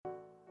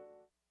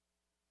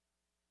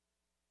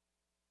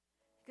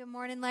Good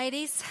morning,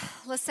 ladies.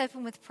 Let's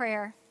open with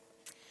prayer.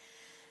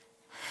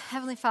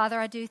 Heavenly Father,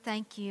 I do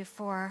thank you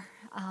for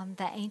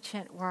the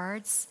ancient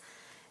words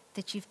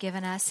that you've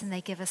given us, and they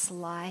give us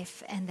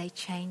life, and they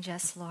change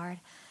us, Lord.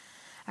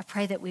 I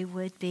pray that we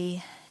would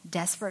be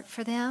desperate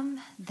for them,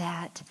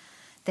 that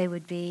they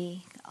would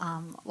be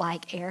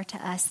like air to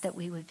us, that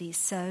we would be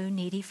so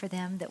needy for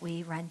them that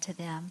we run to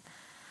them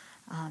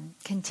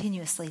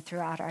continuously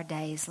throughout our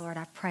days. Lord,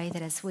 I pray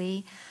that as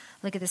we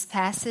look at this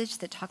passage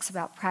that talks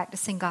about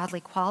practicing godly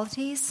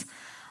qualities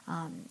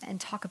and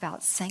talk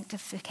about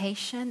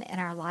sanctification in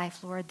our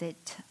life, Lord,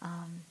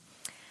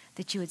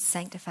 that you would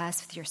sanctify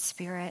us with your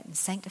Spirit and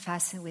sanctify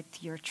us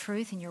with your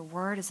truth, and your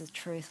word is the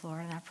truth,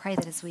 Lord. And I pray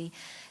that as we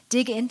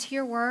dig into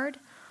your word,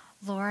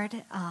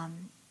 Lord,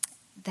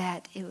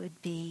 that it would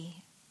be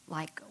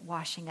like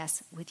washing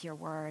us with your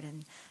word,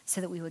 and so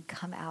that we would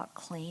come out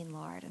clean,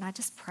 Lord. And I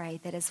just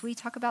pray that as we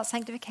talk about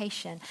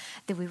sanctification,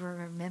 that we will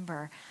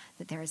remember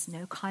that there is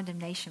no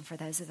condemnation for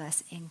those of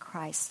us in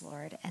Christ,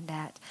 Lord, and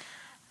that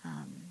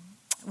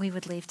we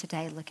would leave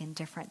today looking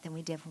different than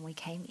we did when we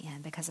came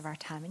in because of our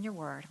time in your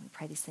word. We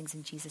pray these things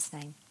in Jesus'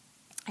 name.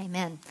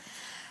 Amen.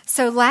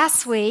 So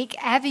last week,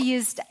 Abby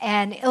used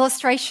an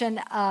illustration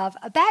of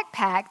a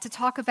backpack to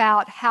talk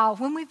about how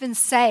when we've been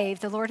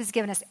saved, the Lord has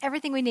given us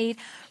everything we need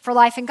for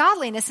life and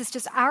godliness. It's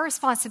just our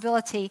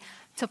responsibility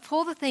to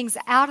pull the things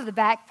out of the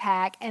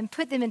backpack and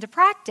put them into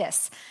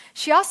practice.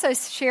 She also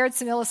shared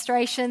some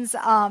illustrations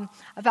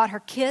about her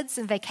kids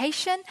and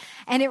vacation,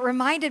 and it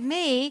reminded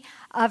me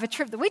of a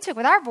trip that we took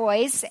with our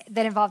boys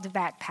that involved a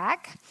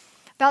backpack.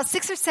 About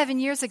 6 or 7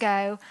 years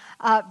ago,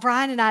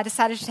 Brian and I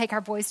decided to take our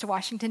boys to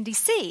Washington,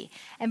 D.C.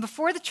 And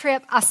before the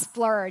trip, I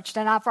splurged,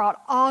 and I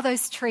brought all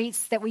those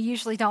treats that we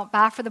usually don't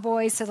buy for the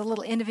boys, so the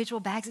little individual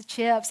bags of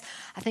chips,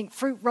 I think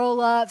fruit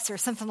roll-ups or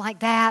something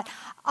like that,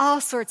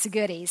 all sorts of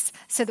goodies,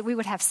 so that we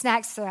would have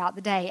snacks throughout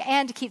the day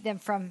and to keep them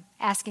from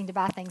asking to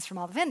buy things from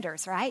all the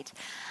vendors, right?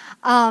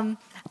 I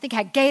think I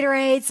had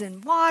Gatorades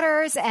and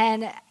waters,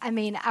 and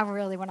I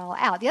really went all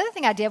out. The other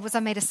thing I did was I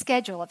made a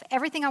schedule of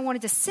everything I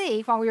wanted to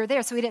see while we were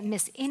there, so we didn't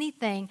miss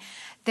anything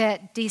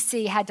that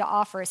D.C. had to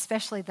offer,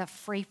 especially the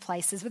free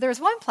places. But there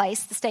was one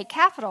place, the state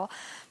capitol,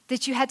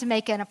 that you had to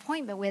make an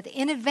appointment with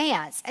in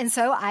advance. And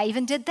so I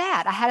even did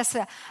that. I had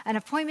an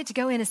appointment to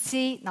go in and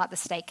see, not the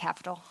state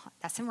capitol,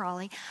 that's in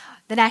Raleigh,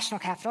 the national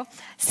capitol.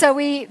 So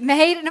we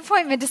made an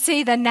appointment to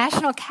see the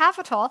national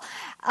capitol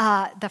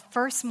the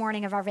first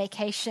morning of our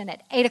vacation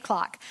at 8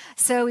 o'clock.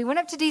 So we went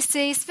up to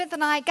D.C., spent the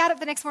night, got up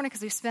the next morning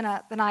because we spent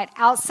the night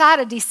outside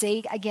of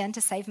D.C., again,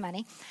 to save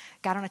money.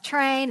 Got on a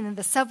train and then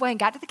the subway and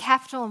got to the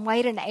Capitol and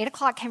waited, and 8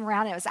 o'clock came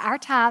around, and it was our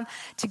time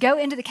to go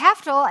into the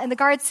Capitol, and the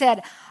guard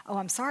said, "Oh,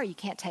 I'm sorry, you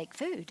can't take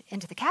food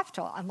into the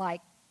Capitol." I'm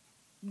like,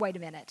 wait a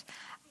minute.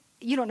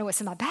 You don't know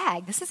what's in my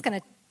bag. This is going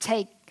to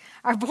take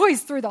our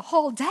boys through the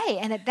whole day.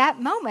 And at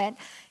that moment,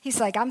 he's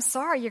like, "I'm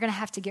sorry, you're going to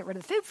have to get rid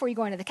of the food before you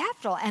go into the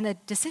Capitol." And a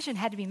decision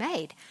had to be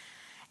made.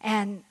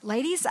 And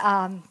ladies,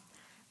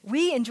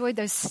 we enjoyed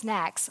those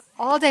snacks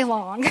all day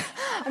long.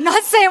 I'm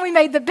not saying we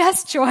made the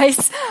best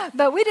choice,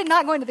 but we did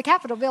not go into the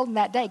Capitol building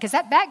that day because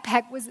that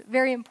backpack was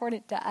very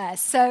important to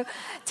us. So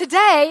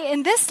today,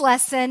 in this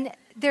lesson,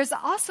 there's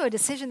also a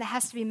decision that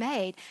has to be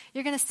made.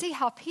 You're going to see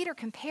how Peter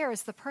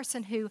compares the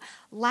person who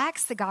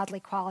lacks the godly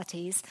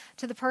qualities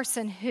to the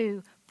person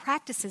who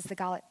practices the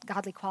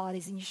godly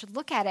qualities. And you should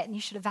look at it and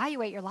you should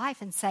evaluate your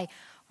life and say,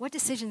 what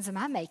decisions am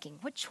I making?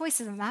 What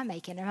choices am I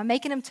making? Am I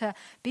making them to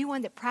be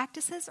one that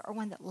practices or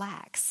one that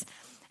lacks?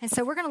 And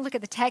so we're going to look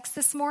at the text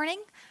this morning.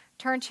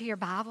 Turn to your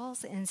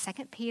Bibles in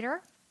 2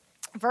 Peter,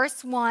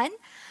 verse 1.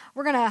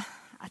 We're going to,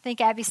 I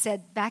think Abby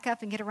said, back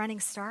up and get a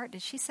running start.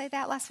 Did she say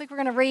that last week? We're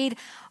going to read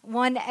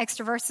one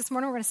extra verse this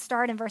morning. We're going to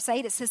start in verse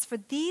 8. It says, "For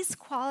these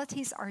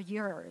qualities are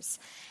yours."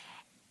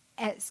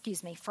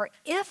 For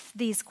if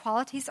these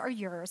qualities are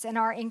yours and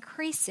are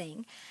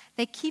increasing,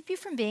 they keep you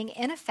from being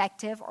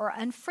ineffective or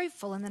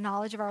unfruitful in the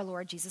knowledge of our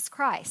Lord Jesus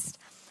Christ.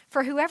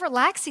 For whoever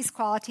lacks these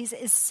qualities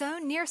is so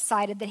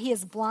nearsighted that he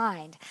is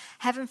blind,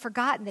 having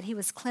forgotten that he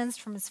was cleansed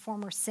from his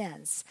former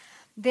sins.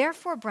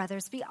 Therefore,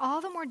 brothers, be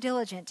all the more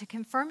diligent to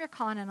confirm your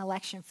calling and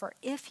election, for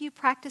if you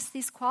practice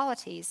these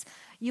qualities,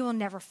 you will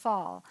never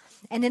fall.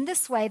 And in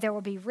this way, there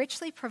will be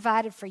richly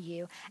provided for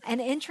you an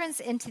entrance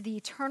into the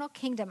eternal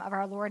kingdom of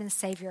our Lord and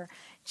Savior,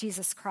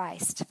 Jesus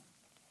Christ.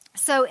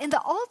 So in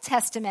the Old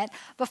Testament,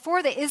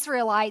 before the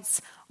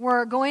Israelites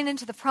were going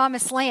into the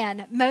promised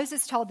land,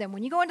 Moses told them,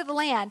 when you go into the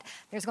land,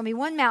 there's going to be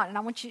one mountain. I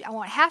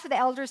want half of the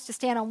elders to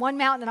stand on one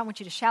mountain, and I want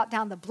you to shout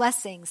down the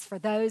blessings for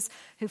those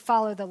who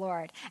follow the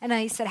Lord. And then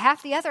he said,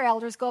 half the other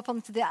elders go up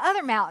onto the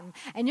other mountain,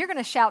 and you're going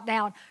to shout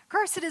down,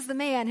 "Cursed is the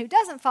man who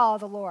doesn't follow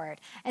the Lord."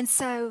 And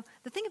so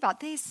the thing about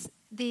these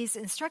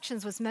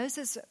instructions was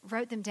Moses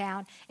wrote them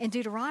down in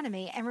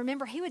Deuteronomy. And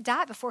remember, he would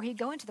die before he'd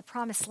go into the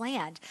promised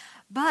land.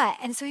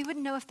 And so he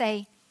wouldn't know if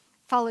they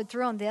followed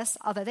through on this,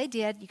 although they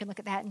did. You can look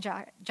at that in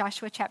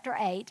Joshua chapter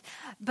 8.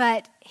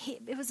 But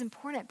it was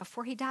important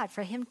before he died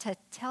for him to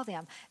tell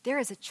them, there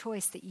is a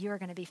choice that you're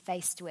going to be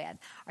faced with.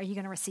 Are you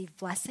going to receive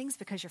blessings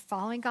because you're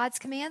following God's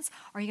commands?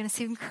 Or are you going to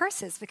receive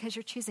curses because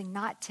you're choosing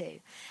not to?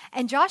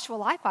 And Joshua,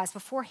 likewise,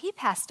 before he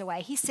passed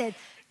away, he said,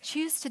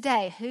 choose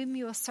today whom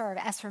you will serve.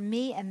 As for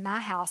me and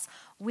my house,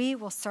 we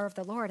will serve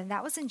the Lord. And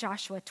that was in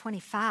Joshua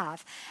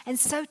 25. And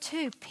so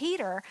too,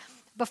 Peter,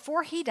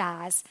 before he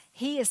dies,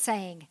 he is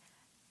saying,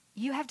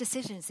 you have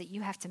decisions that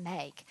you have to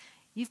make.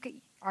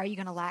 Are you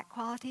going to lack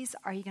qualities?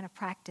 Are you going to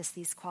practice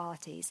these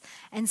qualities?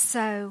 And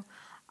so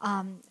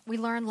we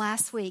learned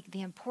last week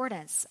the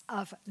importance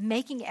of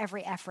making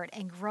every effort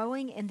and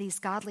growing in these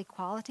godly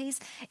qualities.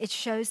 It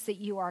shows that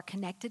you are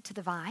connected to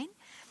the vine.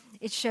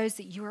 It shows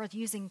that you are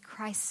using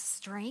Christ's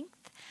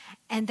strength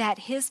and that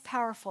his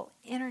powerful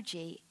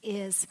energy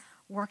is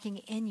working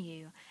in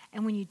you.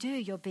 And when you do,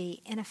 you will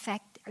be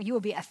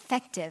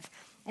effective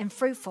and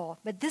fruitful.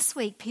 But this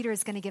week, Peter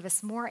is going to give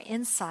us more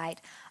insight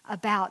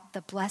about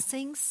the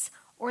blessings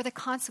or the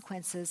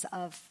consequences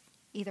of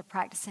either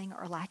practicing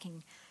or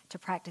lacking to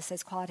practice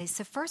those qualities.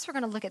 So first, we're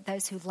going to look at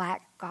those who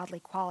lack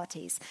godly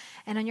qualities.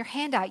 And on your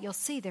handout, you'll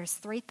see there's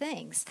 3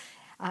 things.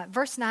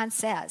 Verse 9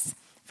 says,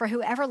 for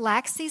whoever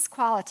lacks these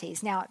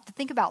qualities, now to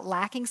think about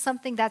lacking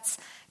something, that's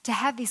to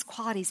have these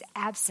qualities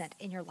absent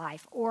in your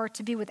life, or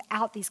to be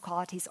without these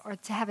qualities, or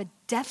to have a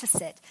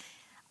deficit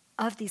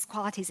of these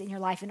qualities in your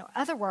life. In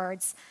other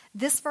words,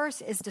 this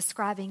verse is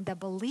describing the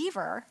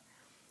believer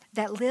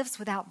that lives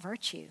without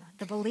virtue,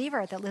 the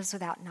believer that lives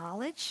without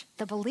knowledge,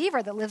 the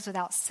believer that lives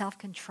without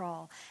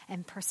self-control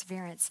and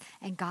perseverance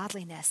and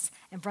godliness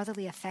and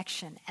brotherly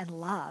affection and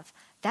love.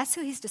 That's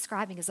who he's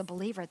describing as a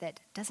believer that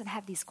doesn't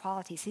have these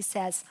qualities. He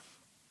says,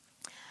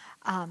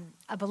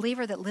 a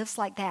believer that lives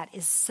like that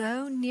is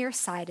so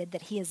nearsighted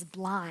that he is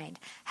blind,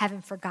 having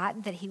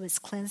forgotten that he was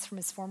cleansed from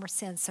his former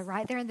sins. So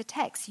right there in the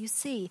text, you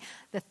see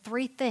the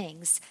 3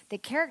 things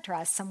that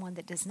characterize someone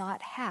that does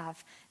not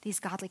have these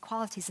godly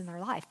qualities in their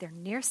life. They're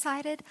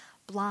nearsighted,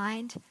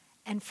 blind,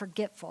 and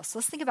forgetful. So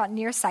let's think about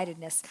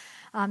nearsightedness.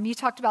 You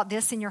talked about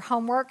this in your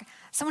homework.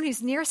 Someone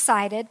who's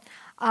nearsighted,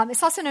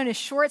 it's also known as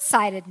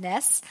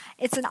short-sightedness.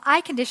 It's an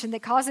eye condition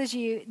that causes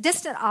you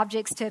distant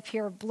objects to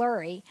appear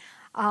blurry,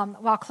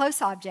 while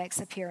close objects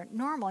appear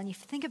normal. And you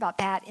think about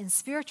that in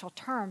spiritual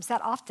terms,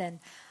 that often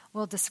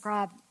will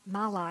describe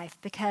my life,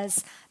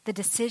 because the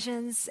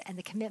decisions and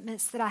the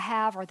commitments that I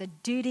have, or the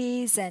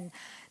duties and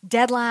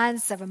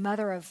deadlines of a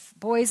mother of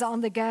boys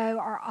on the go,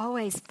 are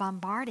always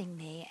bombarding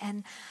me.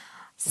 And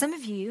some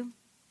of you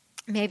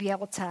may be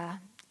able to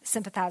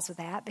sympathize with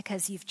that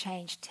because you've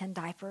changed 10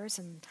 diapers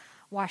and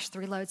washed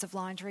 3 loads of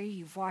laundry,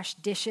 you've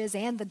washed dishes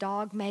and the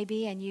dog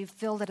maybe, and you've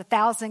filled out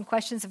 1,000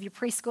 questions of your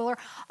preschooler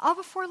all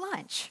before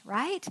lunch,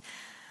 right?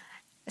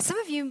 Some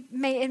of you,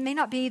 it may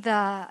not be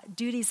the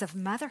duties of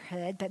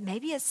motherhood, but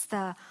maybe it's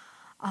the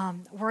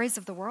worries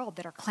of the world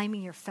that are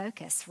claiming your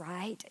focus,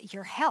 right?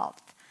 Your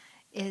health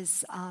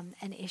is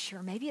an issue.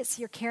 Or maybe it's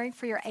you're caring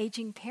for your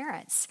aging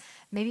parents.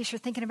 Maybe it's you're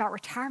thinking about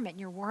retirement and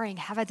you're worrying,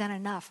 have I done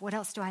enough? What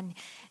else do I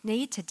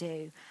need to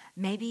do?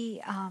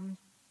 Maybe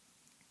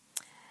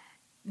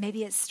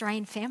it's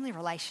strained family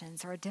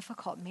relations or a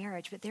difficult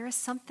marriage, but there is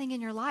something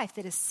in your life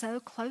that is so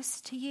close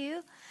to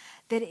you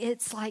that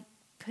it's like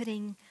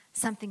putting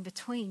something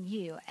between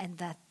you and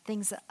the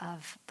things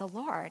of the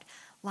Lord.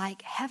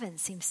 Like heaven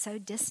seems so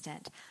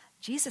distant.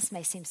 Jesus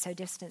may seem so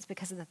distant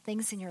because of the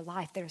things in your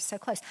life that are so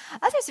close.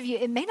 Others of you,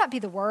 it may not be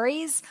the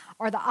worries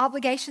or the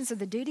obligations or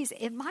the duties.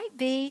 It might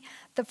be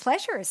the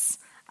pleasures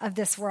of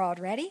this world.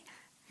 Ready?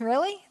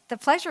 Really? The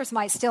pleasures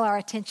might steal our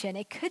attention.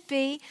 It could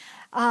be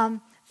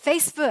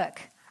Facebook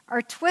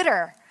or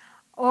Twitter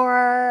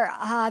or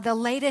the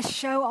latest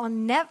show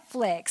on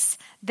Netflix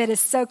that is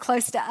so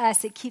close to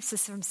us, it keeps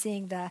us from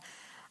seeing the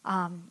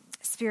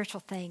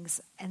spiritual things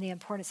and the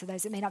importance of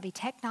those. It may not be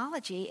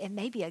technology. It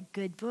may be a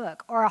good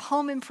book or a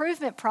home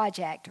improvement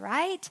project,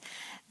 right?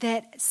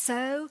 That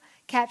so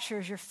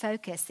captures your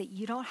focus that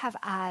you don't have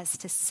eyes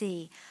to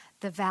see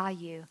the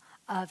value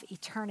of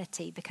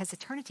eternity, because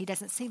eternity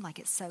doesn't seem like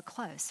it's so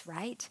close,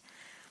 right?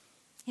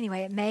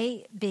 Anyway, it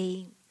may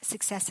be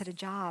success at a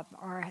job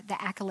or the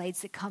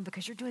accolades that come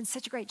because you're doing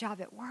such a great job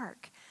at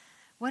work.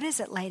 What is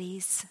it,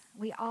 ladies?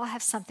 We all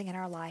have something in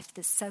our life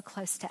that's so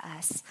close to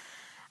us.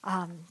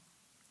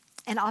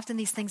 And often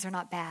these things are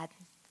not bad.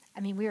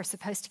 I mean, we are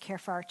supposed to care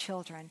for our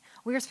children.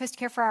 We are supposed to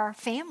care for our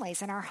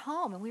families and our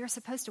home. And we are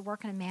supposed to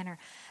work in a manner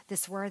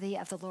that's worthy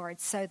of the Lord.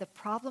 So the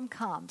problem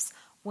comes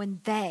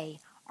when they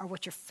are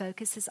what your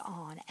focus is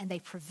on and they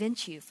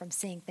prevent you from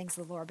seeing things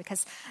of the Lord.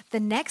 Because the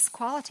next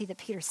quality that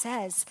Peter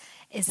says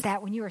is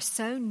that when you are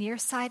so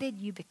nearsighted,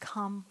 you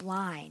become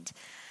blind.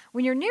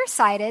 When you're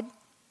nearsighted,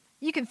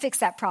 you can fix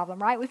that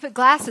problem, right? We put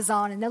glasses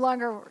on and no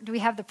longer do we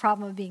have the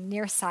problem of being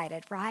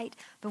nearsighted, right?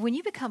 But when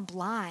you become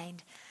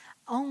blind,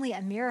 only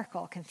a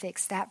miracle can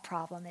fix that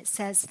problem. It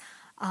says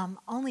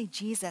only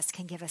Jesus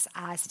can give us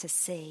eyes to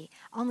see.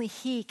 Only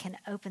he can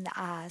open the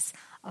eyes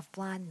of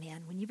blind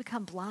men. When you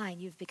become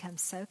blind, you've become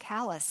so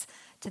callous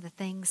to the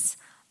things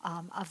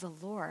of the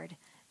Lord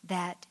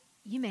that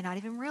you may not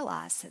even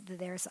realize that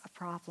there's a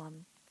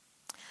problem.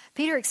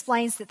 Peter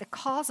explains that the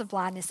cause of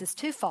blindness is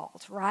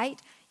twofold, right?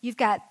 You've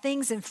got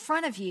things in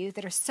front of you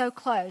that are so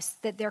close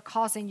that they're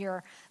causing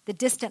the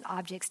distant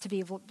objects to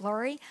be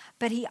blurry.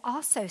 But he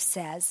also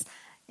says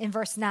in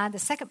verse 9, the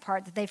second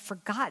part, that they've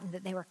forgotten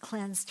that they were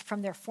cleansed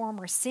from their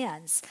former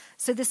sins.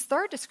 So this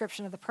third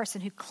description of the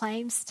person who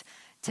claims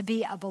to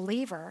be a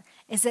believer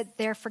is that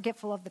they're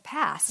forgetful of the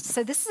past.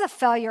 So this is a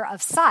failure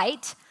of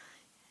sight,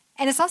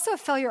 and it's also a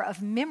failure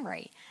of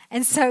memory.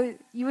 And so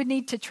you would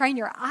need to train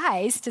your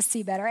eyes to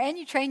see better, and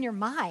you train your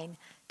mind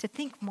to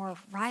think more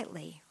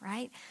rightly,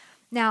 right?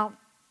 Now,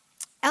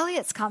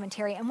 Eliot's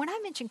commentary, and when I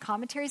mention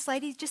commentaries,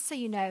 ladies, just so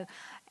you know,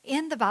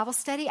 in the Bible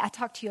study, I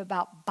talked to you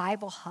about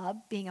Bible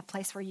Hub being a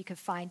place where you could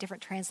find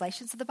different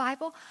translations of the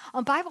Bible.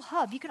 On Bible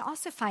Hub, you can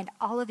also find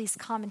all of these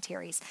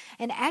commentaries.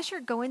 And as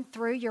you're going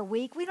through your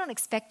week, we don't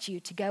expect you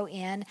to go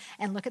in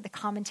and look at the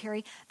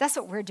commentary. That's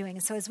what we're doing.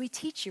 And so as we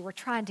teach you, we're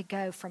trying to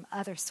go from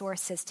other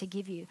sources to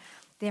give you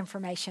the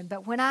information.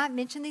 But when I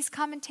mention these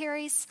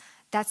commentaries,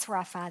 that's where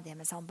I find them,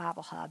 is on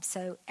Bible Hub.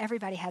 So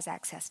everybody has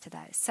access to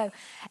those. So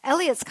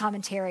Eliot's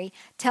commentary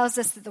tells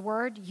us that the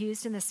word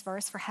used in this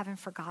verse for having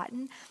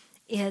forgotten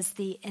is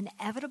the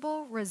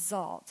inevitable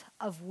result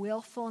of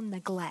willful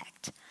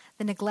neglect,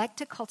 the neglect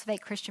to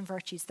cultivate Christian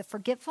virtues. The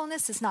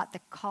forgetfulness is not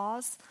the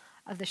cause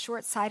of the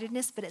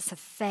short-sightedness, but it's a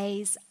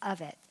phase of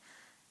it.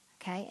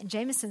 Okay? And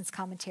Jameson's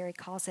commentary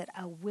calls it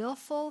a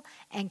willful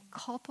and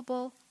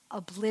culpable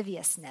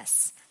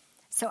obliviousness.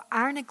 So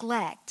our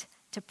neglect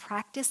to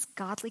practice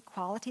godly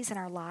qualities in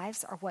our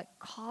lives are what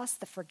cause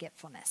the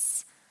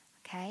forgetfulness.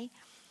 Okay?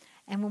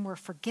 And when we're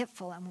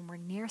forgetful and when we're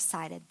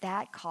nearsighted,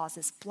 that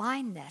causes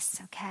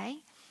blindness, okay?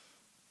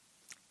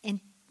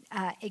 And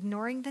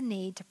ignoring the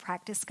need to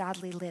practice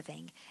godly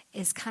living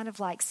is kind of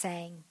like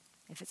saying,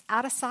 if it's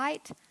out of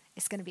sight,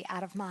 it's going to be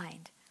out of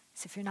mind.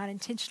 So if you're not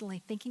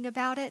intentionally thinking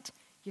about it,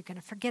 you're going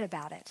to forget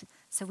about it.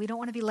 So we don't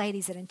want to be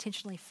ladies that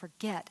intentionally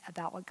forget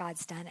about what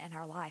God's done in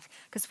our life.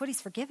 Because what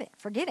he's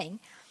forgetting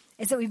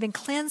is that we've been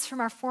cleansed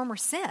from our former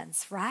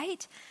sins,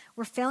 right?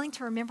 We're failing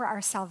to remember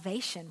our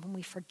salvation when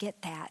we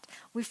forget that.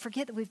 We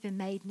forget that we've been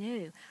made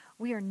new.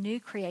 We are new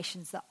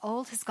creations. The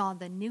old has gone,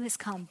 the new has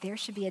come. There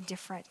should be a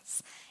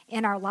difference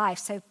in our life.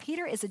 So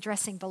Peter is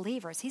addressing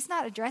believers. He's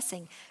not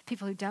addressing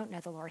people who don't know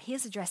the Lord. He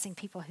is addressing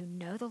people who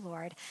know the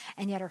Lord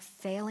and yet are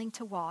failing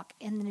to walk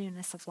in the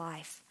newness of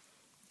life,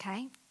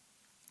 okay?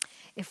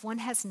 If one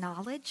has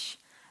knowledge,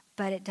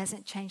 but it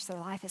doesn't change their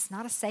life, it's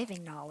not a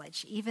saving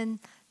knowledge. Even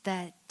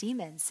the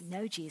demons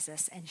know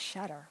Jesus and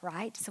shudder,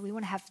 right? So we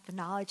want to have the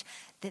knowledge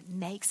that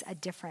makes a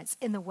difference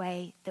in the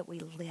way that we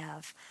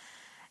live.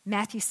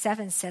 Matthew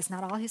 7 says,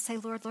 not all who say,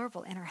 Lord, Lord,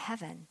 will enter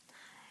heaven.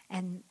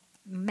 And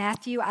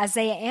Matthew,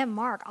 Isaiah, and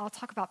Mark all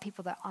talk about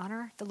people that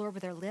honor the Lord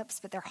with their lips,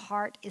 but their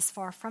heart is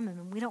far from him.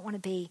 And we don't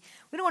want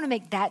to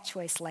make that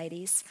choice,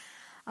 ladies.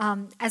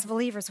 As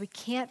believers, we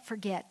can't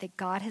forget that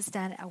God has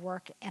done a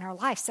work in our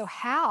life. So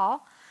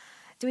how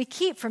do we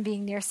keep from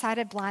being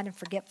nearsighted, blind, and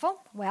forgetful?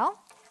 Well,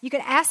 you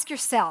can ask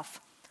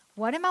yourself,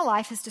 what in my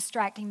life is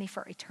distracting me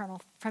from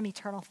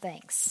eternal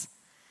things?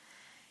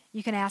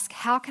 You can ask,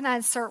 how can I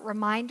insert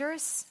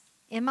reminders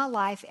in my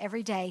life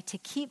every day to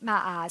keep my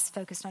eyes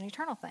focused on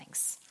eternal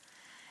things?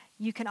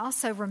 You can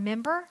also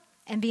remember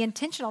and be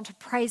intentional to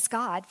praise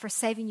God for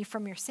saving you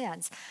from your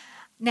sins.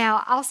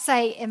 Now, I'll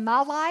say in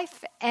my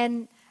life,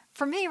 and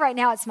for me right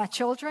now it's my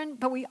children,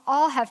 but we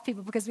all have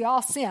people because we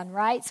all sin,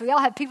 right? So we all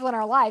have people in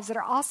our lives that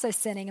are also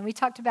sinning. And we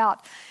talked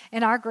about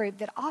in our group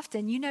that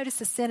often you notice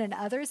a sin in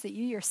others that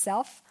you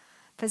yourself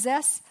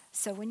possess.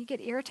 So when you get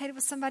irritated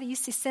with somebody, you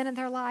see sin in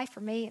their life. For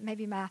me, it may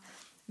be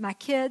my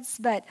kids,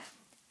 but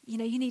you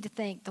need to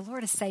think, the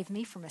Lord has saved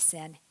me from a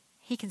sin.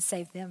 He can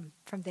save them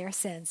from their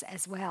sins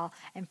as well,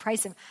 and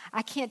praise him.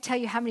 I can't tell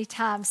you how many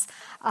times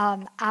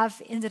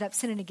I've ended up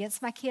sinning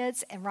against my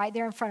kids, and right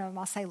there in front of them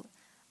I'll say,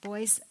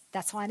 boys,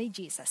 that's why I need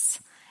Jesus.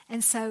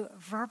 And so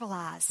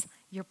verbalize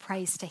your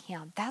praise to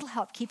him. That'll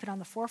help keep it on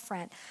the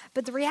forefront.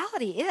 But the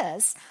reality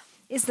is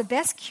the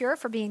best cure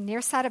for being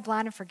nearsighted,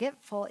 blind, and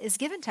forgetful is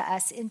given to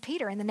us in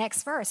Peter in the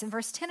next verse. In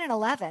verse 10 and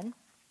 11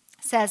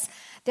 says,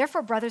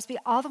 therefore, brothers, be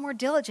all the more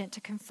diligent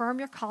to confirm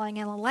your calling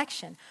and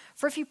election.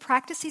 For if you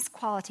practice these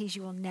qualities,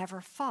 you will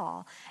never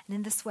fall. And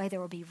in this way, there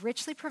will be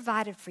richly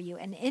provided for you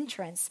an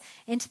entrance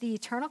into the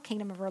eternal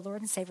kingdom of our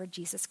Lord and Savior,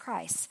 Jesus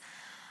Christ.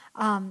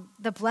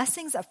 The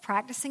blessings of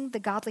practicing the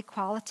godly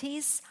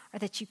qualities are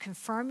that you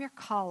confirm your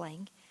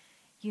calling,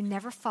 you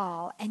never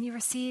fall, and you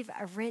receive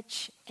a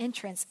rich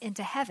entrance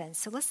into heaven.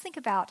 So let's think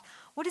about,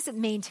 what does it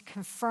mean to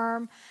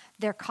confirm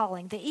their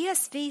calling? The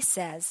ESV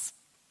says,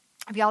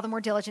 be all the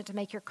more diligent to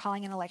make your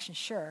calling and election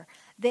sure.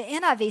 The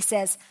NIV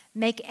says,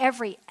 make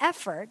every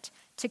effort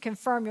to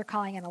confirm your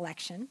calling and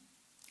election.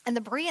 And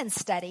the Berean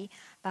Study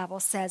Bible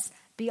says,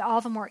 be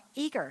all the more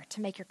eager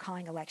to make your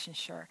calling and election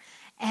sure.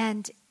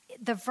 And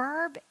the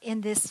verb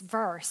in this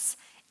verse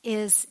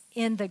is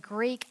in the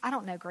Greek. I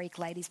don't know Greek,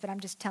 ladies, but I'm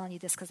just telling you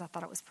this because I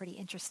thought it was pretty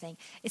interesting.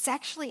 It's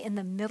actually in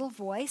the middle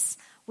voice,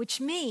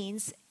 which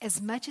means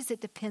as much as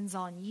it depends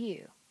on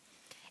you.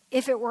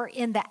 If it were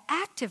in the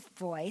active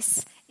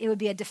voice, it would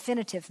be a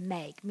definitive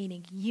make,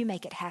 meaning you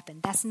make it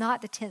happen. That's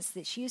not the tense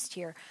that's used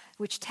here,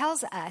 which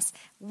tells us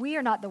we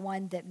are not the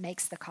one that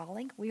makes the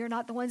calling. We are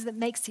not the ones that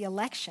makes the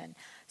election.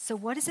 So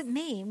what does it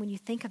mean when you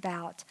think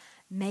about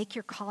make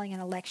your calling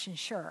and election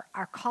sure?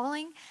 Our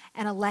calling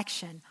and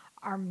election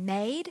are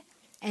made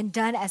and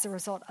done as a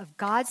result of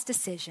God's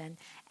decision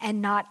and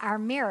not our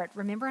merit.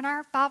 Remember in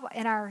our Bible,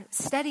 in our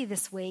study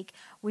this week,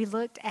 we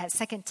looked at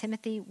 2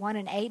 Timothy 1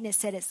 and 8, and it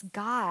said it's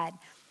God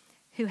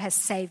who has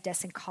saved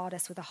us and called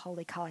us with a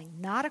holy calling,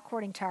 not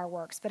according to our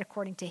works, but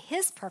according to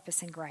his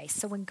purpose and grace.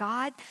 So when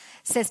God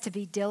says to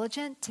be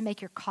diligent, to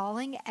make your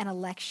calling and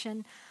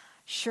election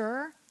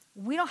sure,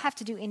 we don't have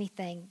to do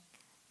anything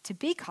to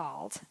be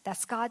called.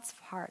 That's God's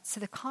part. So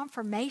the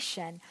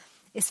confirmation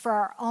is for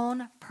our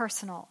own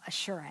personal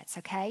assurance,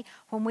 okay?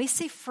 When we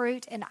see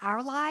fruit in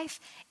our life,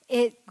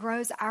 it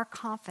grows our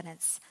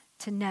confidence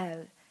to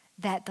know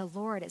that the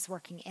Lord is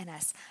working in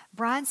us.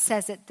 Brian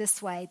says it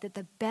this way, that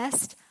the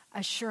best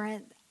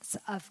assurance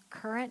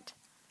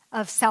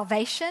of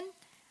salvation,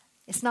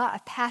 it's not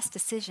a past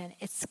decision,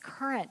 it's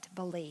current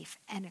belief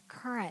and a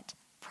current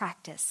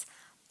practice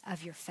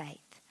of your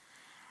faith.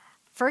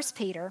 1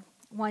 Peter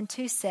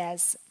 1:2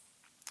 says,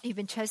 you've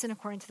been chosen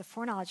according to the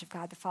foreknowledge of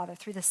God the Father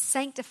through the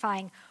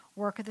sanctifying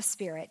work of the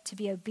Spirit to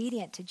be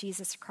obedient to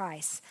Jesus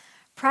Christ.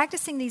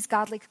 Practicing these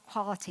godly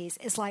qualities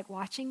is like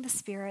watching the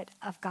Spirit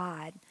of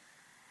God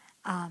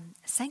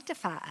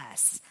sanctify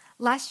us.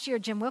 Last year,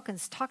 Jim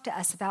Wilkins talked to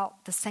us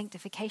about the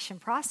sanctification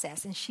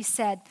process, and she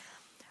said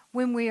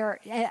when we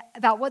are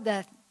about what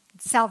the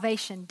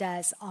salvation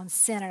does on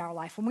sin in our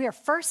life. When we are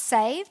first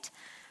saved,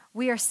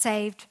 we are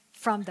saved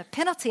from the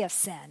penalty of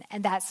sin,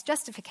 and that's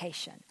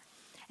justification.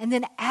 And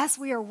then as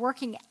we are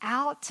working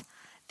out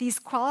these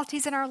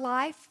qualities in our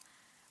life,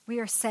 we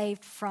are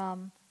saved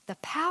from the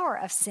power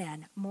of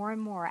sin more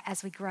and more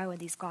as we grow in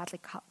these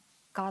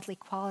godly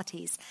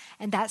qualities.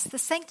 And that's the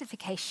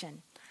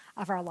sanctification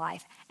of our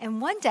life.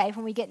 And one day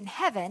when we get in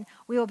heaven,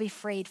 we will be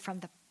freed from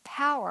the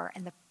power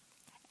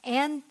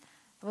and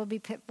we'll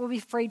be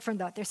freed from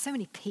there's so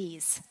many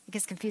P's. It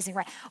gets confusing,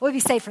 right? We'll be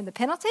saved from the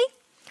penalty,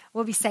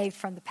 we'll be saved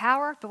from the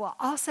power, but we'll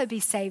also be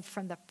saved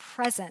from the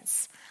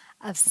presence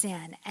of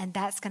sin. And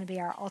that's going to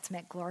be our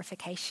ultimate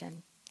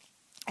glorification.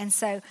 And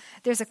so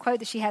there's a quote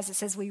that she has that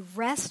says, we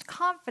rest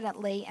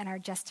confidently in our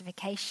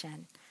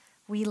justification.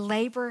 We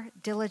labor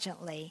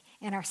diligently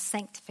in our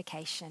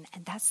sanctification.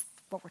 And that's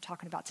what we're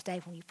talking about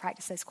today when you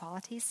practice those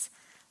qualities,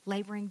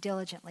 laboring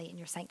diligently in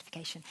your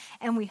sanctification.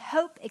 And we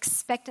hope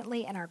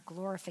expectantly in our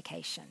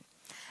glorification.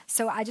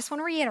 So I just want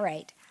to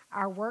reiterate,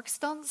 our works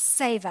don't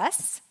save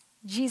us.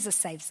 Jesus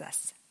saves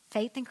us.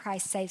 Faith in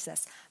Christ saves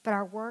us. But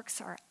our works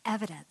are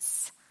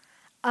evidence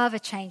of a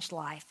changed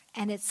life,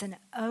 and it's an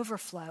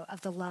overflow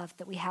of the love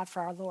that we have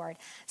for our Lord.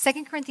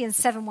 2 Corinthians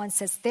 7:1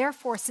 says,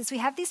 therefore, since we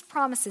have these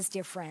promises,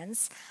 dear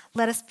friends,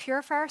 let us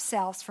purify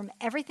ourselves from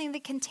everything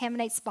that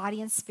contaminates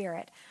body and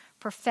spirit,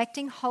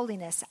 perfecting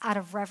holiness out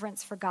of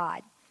reverence for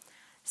God.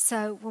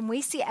 So when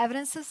we see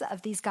evidences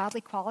of these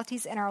godly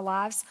qualities in our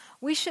lives,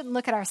 we shouldn't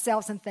look at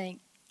ourselves and think,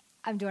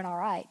 I'm doing all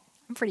right.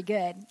 I'm pretty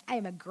good. I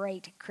am a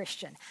great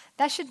Christian.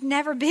 That should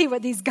never be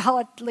what these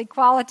godly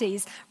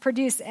qualities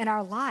produce in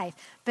our life.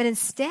 But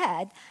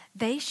instead,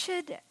 they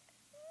should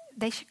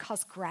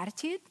cause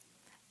gratitude,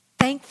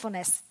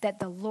 thankfulness that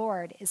the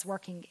Lord is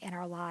working in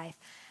our life.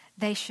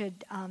 They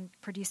should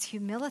produce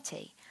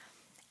humility.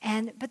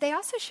 But they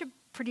also should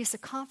produce a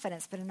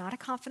confidence, but not a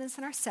confidence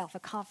in ourselves, a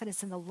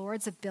confidence in the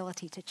Lord's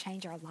ability to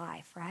change our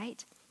life,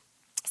 right?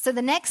 So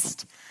the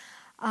next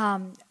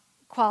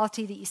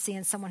quality that you see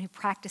in someone who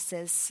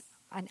practices,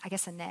 I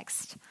guess the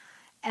next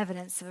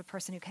evidence of a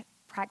person who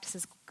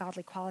practices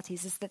godly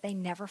qualities is that they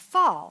never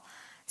fall.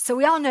 So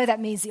we all know that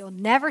means you'll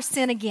never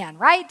sin again,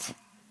 right?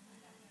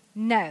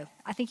 No.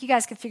 I think you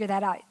guys can figure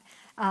that out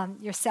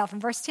yourself.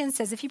 And verse 10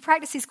 says, if you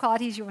practice these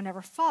qualities, you will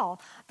never fall.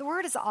 The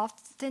word is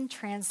often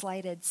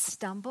translated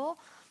stumble,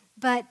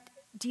 but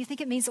do you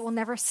think it means it will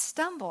never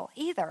stumble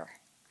either?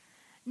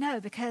 No,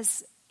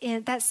 because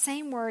that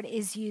same word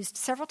is used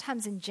several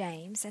times in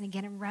James and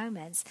again in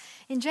Romans.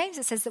 In James,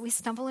 it says that we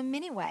stumble in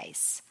many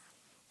ways.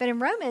 But in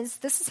Romans,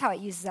 this is how it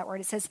uses that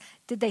word. It says,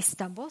 did they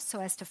stumble so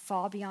as to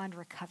fall beyond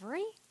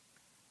recovery?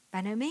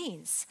 By no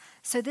means.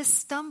 So this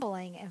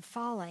stumbling and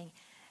falling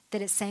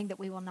that it's saying that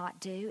we will not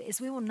do is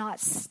we will not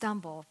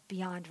stumble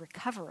beyond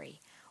recovery.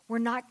 We're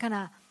not going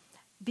to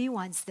be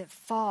ones that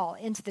fall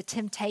into the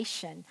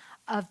temptation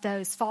of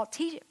those false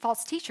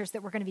teachers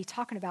that we're going to be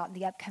talking about in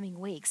the upcoming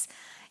weeks.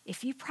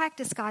 If you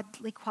practice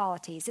godly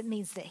qualities, it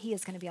means that he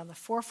is going to be on the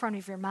forefront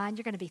of your mind.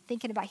 You're going to be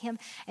thinking about him,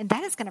 and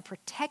that is going to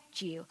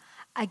protect you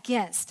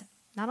against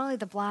not only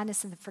the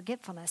blindness and the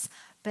forgetfulness,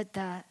 but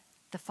the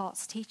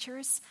false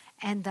teachers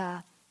and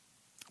the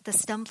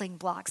stumbling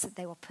blocks that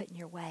they will put in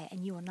your way,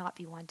 and you will not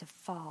be one to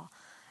fall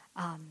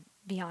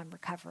beyond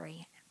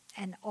recovery.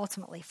 and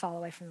ultimately fall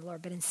away from the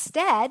Lord. But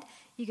instead,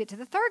 you get to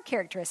the third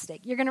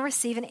characteristic. You're going to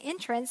receive an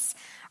entrance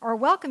or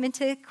welcome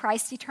into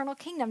Christ's eternal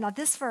kingdom. Now,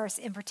 this verse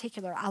in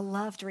particular, I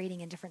loved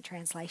reading in different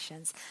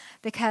translations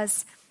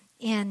because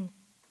in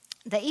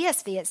the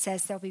ESV, it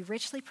says there'll be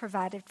richly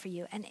provided for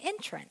you an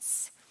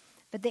entrance.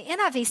 But the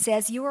NIV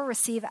says you will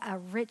receive a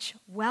rich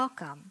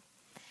welcome.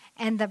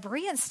 And the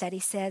Berean study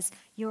says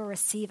you will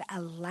receive a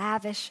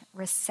lavish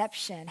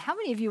reception. How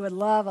many of you would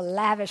love a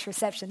lavish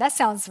reception? That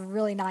sounds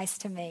really nice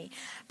to me.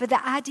 But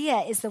the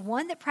idea is the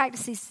one that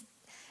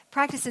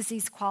practices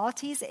these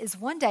qualities is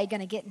one day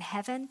going to get in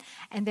heaven,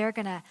 and they're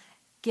going to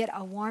get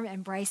a warm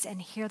embrace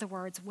and hear the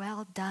words,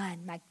 "Well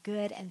done, my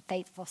good and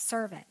faithful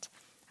servant."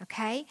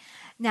 Okay?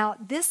 Now,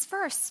 this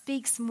verse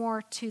speaks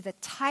more to the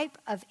type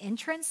of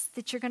entrance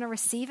that you're going to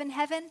receive in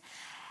heaven.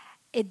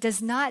 It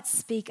does not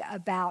speak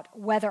about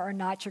whether or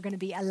not you're going to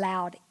be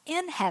allowed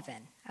in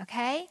heaven,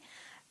 okay?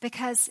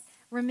 Because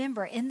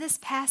remember, in this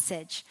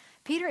passage,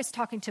 Peter is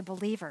talking to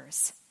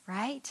believers,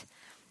 right?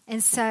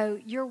 And so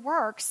your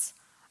works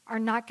are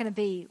not going to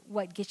be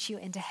what gets you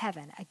into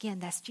heaven. Again,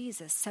 that's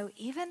Jesus. So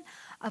even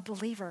a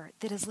believer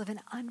that is living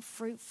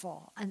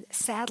unfruitful and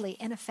sadly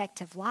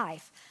ineffective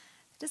life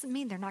doesn't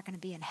mean they're not going to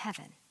be in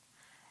heaven.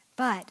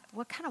 But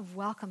what kind of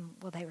welcome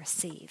will they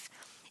receive?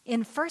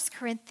 In 1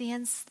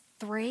 Corinthians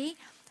 3,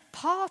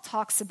 Paul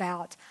talks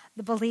about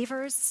the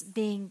believers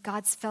being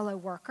God's fellow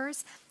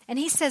workers, and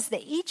he says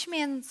that each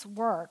man's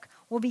work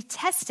will be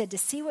tested to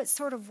see what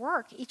sort of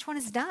work each one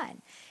has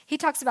done. He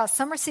talks about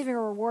some receiving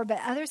a reward, but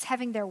others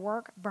having their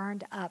work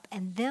burned up,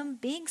 and them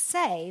being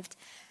saved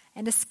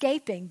and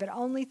escaping, but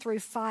only through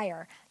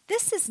fire.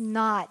 This is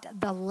not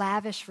the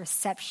lavish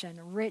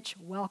reception, rich,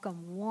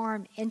 welcome,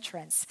 warm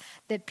entrance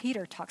that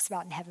Peter talks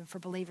about in heaven for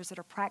believers that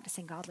are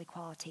practicing godly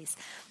qualities.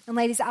 And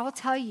ladies, I will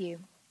tell you,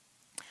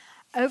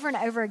 over and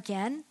over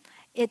again,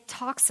 it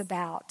talks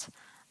about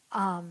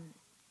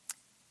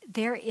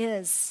there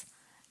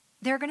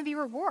are going to be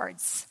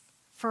rewards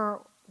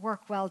for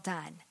work well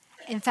done.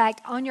 In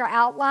fact, on your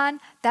outline,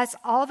 that's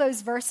all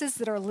those verses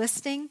that are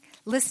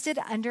listed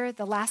under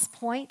the last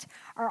point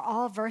are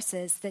all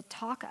verses that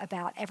talk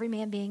about every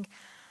man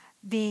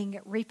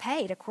being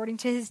repaid according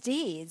to his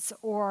deeds,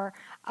 or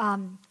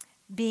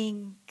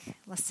being,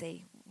 let's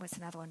see, what's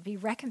another one? Be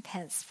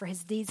recompensed for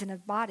his deeds in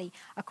his body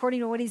according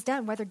to what he's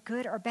done, whether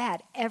good or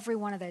bad. Every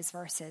one of those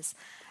verses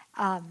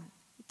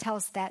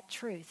tells that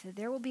truth.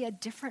 There will be a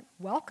different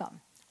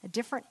welcome, a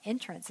different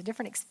entrance, a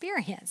different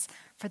experience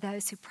for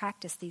those who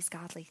practice these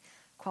godly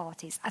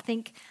qualities. I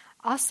think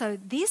also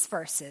these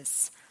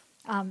verses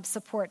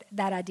support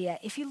that idea.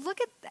 If you look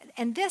at,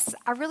 and this,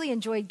 I really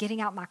enjoyed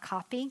getting out my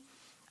copy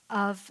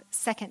of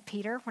 2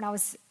 Peter when I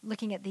was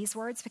looking at these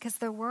words, because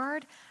the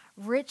word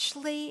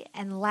richly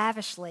and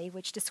lavishly,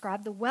 which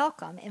describe the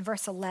welcome in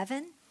verse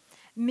 11,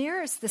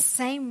 mirrors the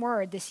same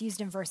word that's used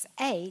in verse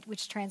 8,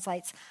 which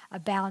translates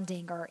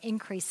abounding or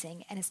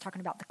increasing, and is talking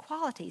about the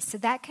qualities. So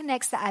that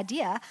connects the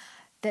idea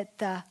that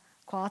the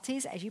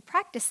qualities, as you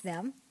practice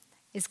them,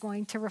 is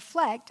going to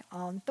reflect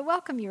on the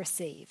welcome you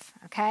receive,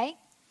 okay?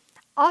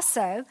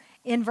 Also,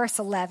 in verse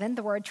 11,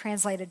 the word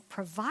translated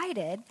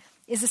provided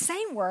is the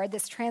same word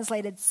that's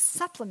translated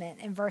supplement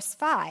in verse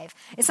 5.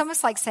 It's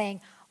almost like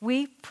saying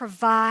we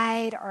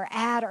provide or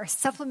add or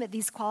supplement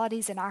these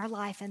qualities in our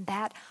life, and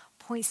that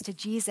points to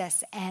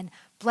Jesus and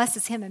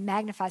blesses him and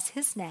magnifies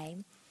his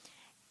name.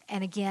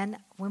 And again,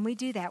 when we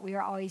do that, we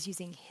are always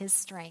using his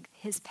strength,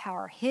 his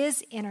power,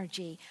 his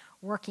energy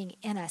working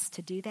in us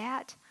to do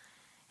that.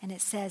 And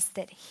it says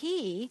that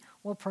he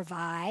will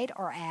provide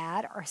or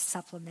add or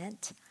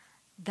supplement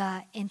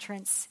the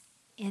entrance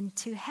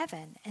into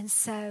heaven. And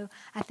so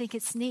I think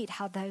it's neat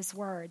how those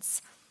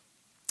words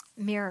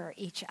mirror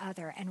each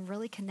other and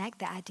really connect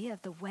the idea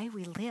of the way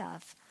we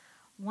live.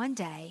 One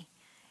day,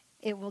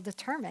 it will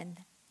determine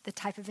the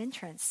type of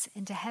entrance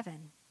into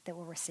heaven that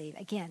we'll receive.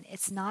 Again,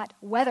 it's not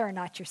whether or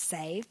not you're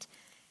saved,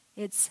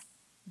 it's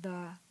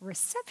the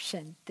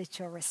reception that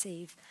you'll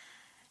receive.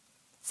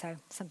 So,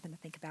 something to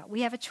think about.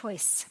 We have a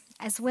choice.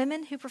 As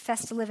women who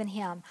profess to live in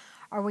him,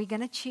 are we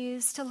going to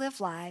choose to live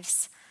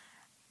lives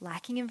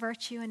lacking in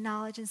virtue and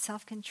knowledge and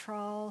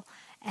self-control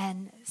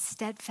and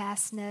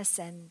steadfastness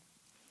and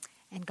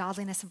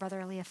godliness and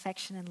brotherly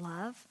affection and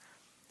love,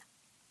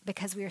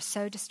 because we are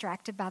so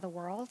distracted by the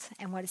world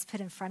and what is put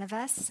in front of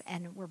us,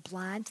 and we're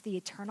blind to the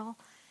eternal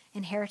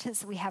inheritance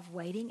that we have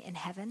waiting in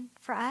heaven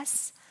for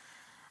us?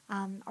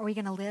 Are we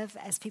going to live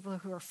as people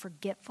who are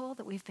forgetful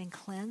that we've been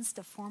cleansed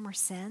of former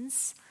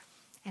sins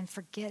and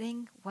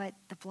forgetting what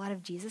the blood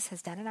of Jesus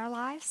has done in our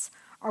lives?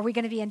 Or are we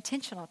going to be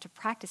intentional to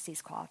practice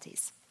these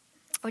qualities?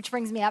 Which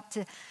brings me up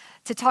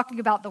to talking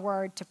about the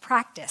word to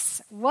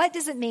practice. What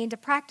does it mean to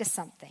practice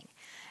something?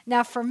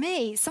 Now, for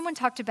me, someone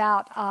talked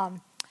about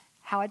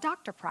how a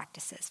doctor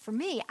practices. For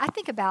me, I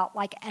think about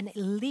like an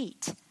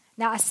elite.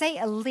 Now, I say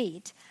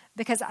elite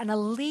because an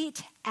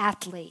elite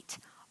athlete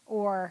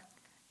or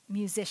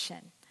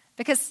musician.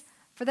 Because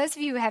for those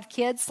of you who have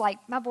kids, like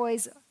my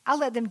boys I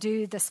let them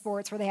do the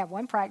sports where they have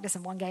one practice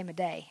and one game a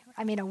day.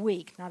 I mean, a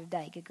week, not a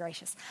day, good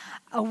gracious.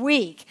 A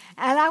week.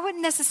 And I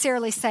wouldn't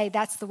necessarily say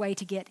that's the way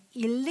to get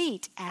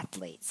elite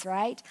athletes,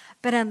 right?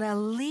 But an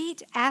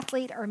elite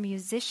athlete or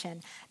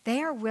musician,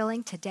 they are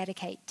willing to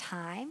dedicate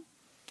time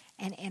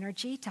and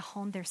energy to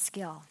hone their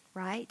skill,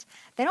 right?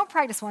 They don't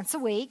practice once a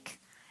week.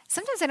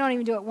 Sometimes they don't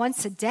even do it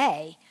once a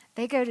day.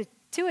 They go to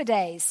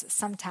 2-a-days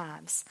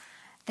sometimes.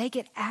 They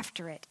get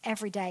after it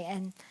every day.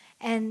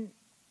 And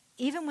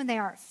even when they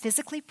aren't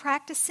physically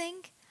practicing,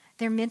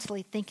 they're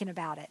mentally thinking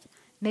about it,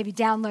 maybe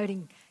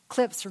downloading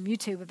clips from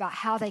YouTube about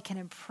how they can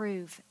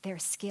improve their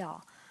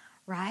skill,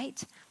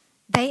 right?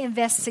 They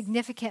invest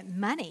significant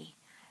money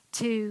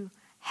to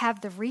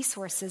have the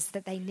resources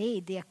that they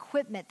need, the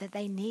equipment that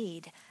they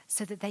need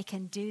so that they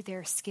can do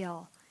their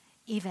skill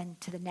even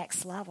to the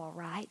next level,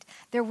 right?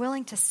 They're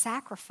willing to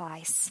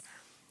sacrifice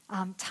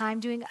time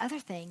doing other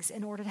things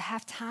in order to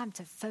have time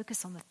to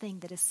focus on the thing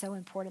that is so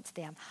important to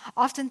them.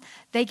 Often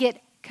they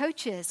get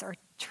coaches or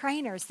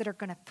trainers that are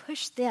going to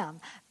push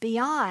them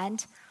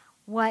beyond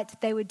what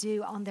they would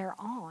do on their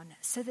own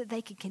so that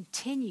they can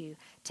continue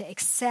to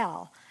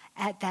excel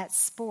at that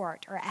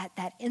sport or at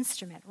that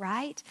instrument,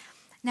 right?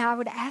 Now, I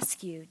would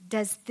ask you,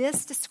 does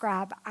this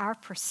describe our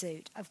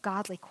pursuit of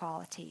godly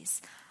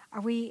qualities?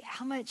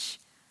 How much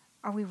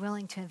are we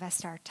willing to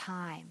invest our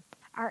time,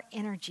 our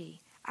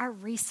energy, our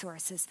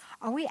resources?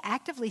 Are we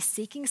actively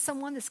seeking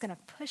someone that's going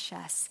to push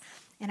us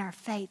in our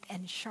faith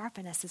and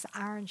sharpen us as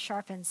iron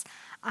sharpens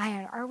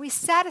iron? Are we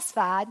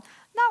satisfied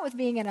not with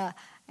being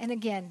and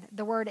again,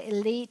 the word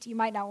elite, you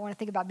might not want to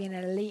think about being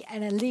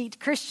an elite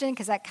Christian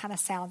because that kind of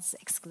sounds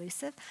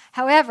exclusive.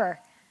 However,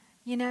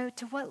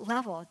 to what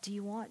level do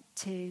you want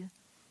to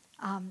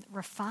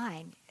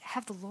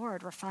have the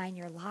Lord refine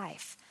your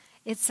life?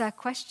 It's a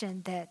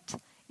question that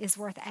is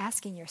worth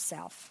asking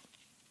yourself.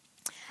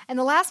 And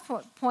the last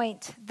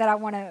point that I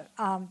want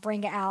to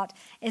bring out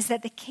is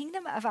that the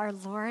kingdom of our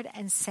Lord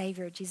and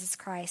Savior, Jesus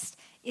Christ,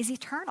 is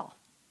eternal.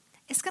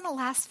 It's going to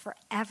last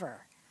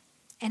forever.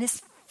 And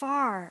it's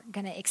far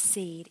going to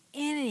exceed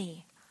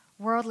any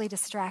worldly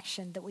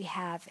distraction that we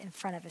have in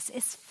front of us.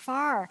 It's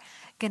far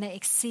going to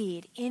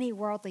exceed any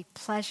worldly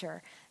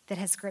pleasure that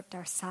has gripped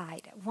our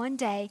sight. One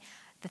day,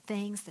 the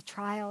things, the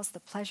trials, the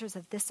pleasures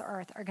of this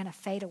earth are going to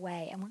fade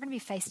away, and we're going to be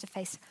face to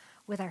face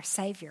with our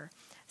Savior.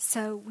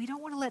 So we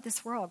don't want to let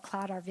this world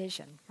cloud our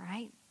vision,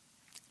 right?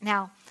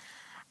 Now,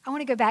 I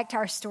want to go back to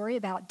our story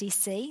about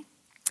DC.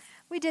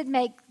 We did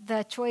make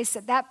the choice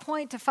at that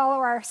point to follow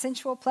our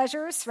sensual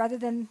pleasures rather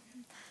than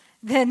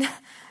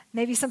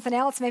maybe something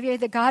else. Maybe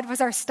that God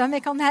was our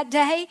stomach on that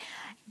day.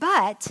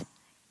 But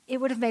it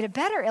would have made a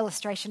better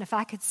illustration if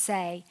I could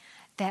say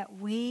that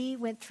we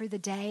went through the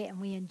day and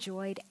we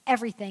enjoyed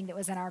everything that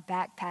was in our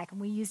backpack,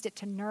 and we used it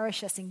to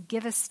nourish us and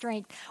give us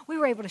strength. We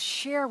were able to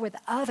share with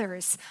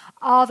others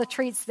all the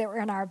treats that were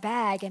in our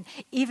bag and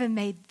even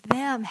made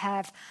them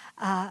have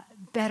a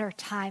better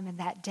time in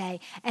that day.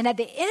 And at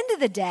the end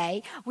of the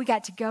day, we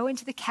got to go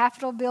into the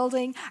Capitol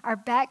building, our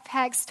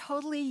backpacks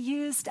totally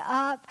used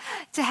up,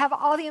 to have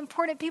all the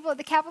important people at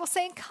the Capitol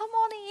saying, "Come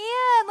on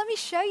in, let me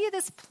show you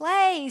this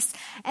place."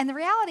 And the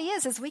reality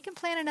is we can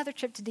plan another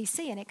trip to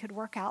DC and it could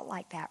work out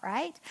like that,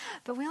 right?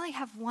 But we only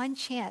have one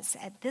chance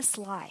at this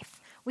life.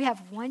 We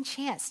have one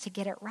chance to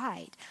get it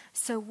right.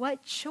 So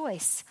what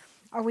choice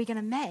are we going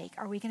to make?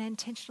 Are we going to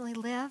intentionally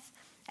live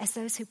as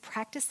those who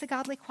practice the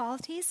godly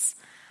qualities?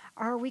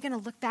 Or are we going to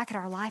look back at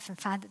our life and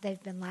find that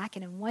they've been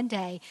lacking and one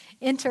day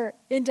enter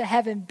into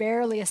heaven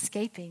barely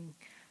escaping,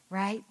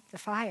 right, the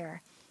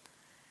fire?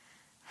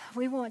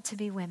 We want to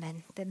be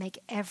women that make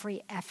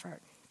every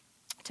effort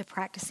to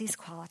practice these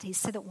qualities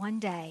so that one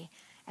day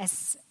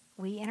as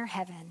we enter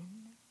heaven,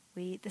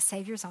 the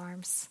Savior's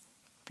arms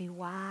be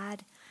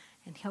wide,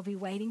 and he'll be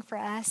waiting for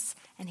us,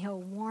 and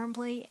he'll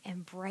warmly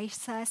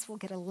embrace us. We'll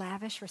get a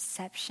lavish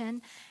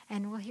reception,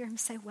 and we'll hear him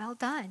say, "Well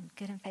done,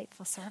 good and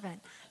faithful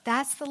servant."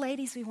 That's the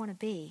ladies we want to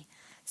be.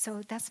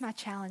 So that's my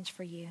challenge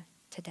for you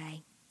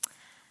today.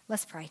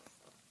 Let's pray.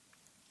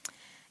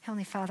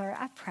 Heavenly Father,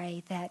 I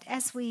pray that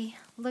as we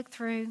look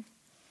through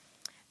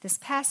this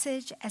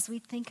passage, as we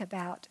think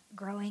about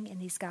growing in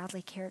these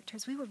godly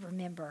characters, we would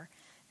remember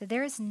that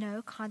there is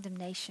no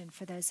condemnation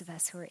for those of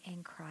us who are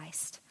in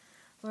Christ.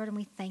 Lord, and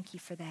we thank you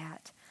for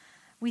that.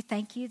 We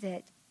thank you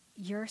that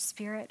your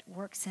Spirit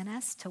works in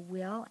us to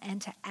will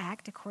and to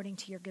act according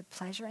to your good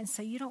pleasure. And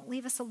so you don't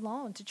leave us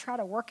alone to try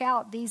to work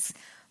out these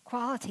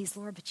qualities,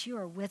 Lord, but you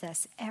are with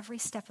us every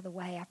step of the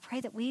way. I pray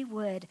that we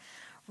would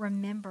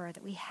remember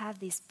that we have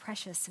these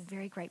precious and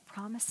very great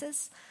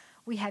promises.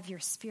 We have your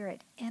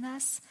Spirit in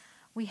us.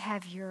 We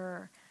have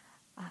your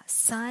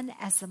Son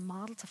as the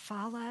model to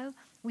follow.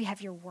 We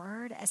have your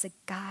word as a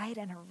guide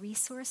and a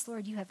resource.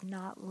 Lord, you have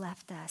not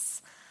left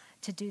us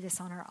to do this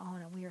on our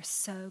own, and we are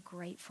so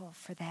grateful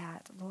for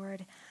that.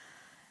 Lord,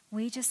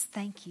 we just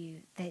thank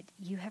you that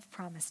you have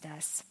promised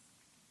us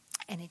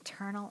an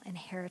eternal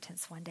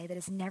inheritance one day that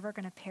is never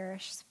going to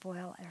perish,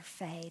 spoil, or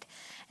fade.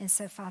 And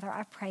so, Father,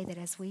 I pray that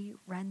as we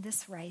run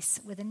this race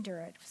with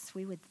endurance,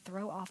 we would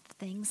throw off the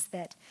things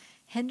that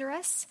hinder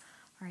us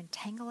or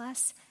entangle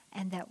us,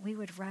 and that we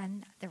would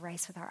run the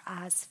race with our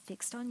eyes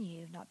fixed on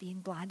you, not being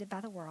blinded by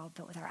the world,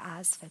 but with our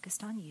eyes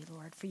focused on you,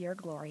 Lord, for your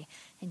glory.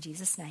 In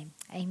Jesus' name,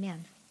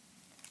 amen.